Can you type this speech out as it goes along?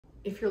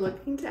If you're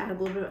looking to add a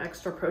little bit of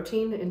extra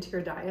protein into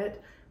your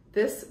diet,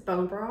 this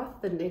bone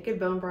broth, the Naked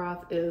Bone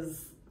Broth,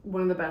 is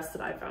one of the best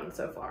that I've found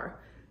so far.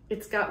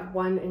 It's got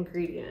one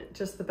ingredient,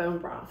 just the bone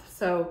broth.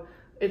 So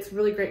it's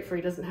really great for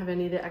you. It doesn't have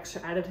any of the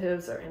extra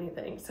additives or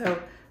anything. So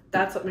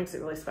that's what makes it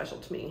really special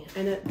to me.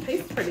 And it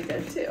tastes pretty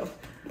good too.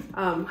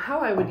 How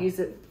I would use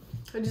it,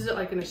 I'd use it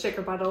like in a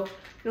shaker bottle.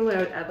 Normally I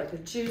would add like a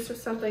juice or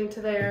something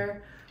to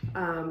there.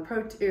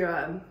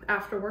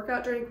 After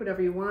workout drink,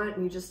 whatever you want.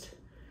 And you just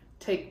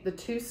take the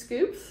 2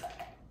 scoops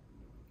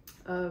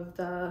of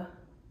the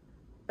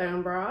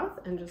bone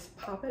broth and just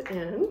pop it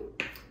in.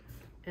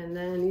 And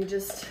then you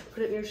just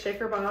put it in your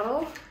shaker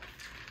bottle.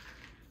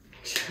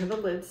 Make sure the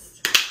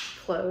lid's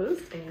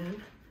closed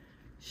and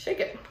shake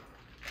it.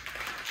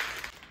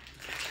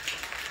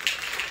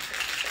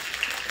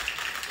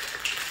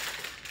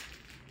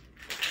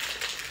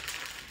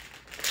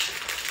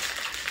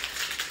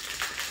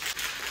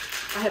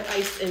 I had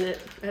ice in it.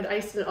 I had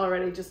ice in it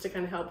already just to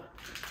kind of help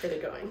get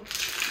it going.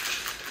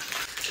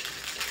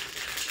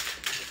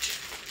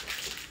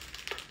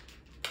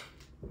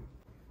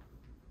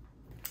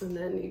 And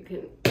then you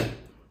can,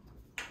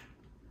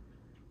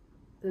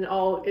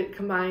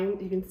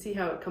 you can see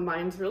how it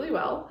combines really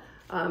well.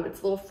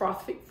 It's a little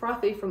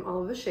frothy from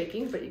all of the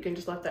shaking, but you can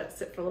just let that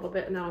sit for a little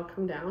bit and that'll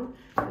come down.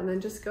 And then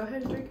just go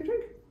ahead and drink your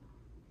drink.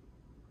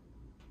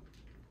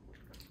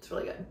 It's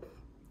really good.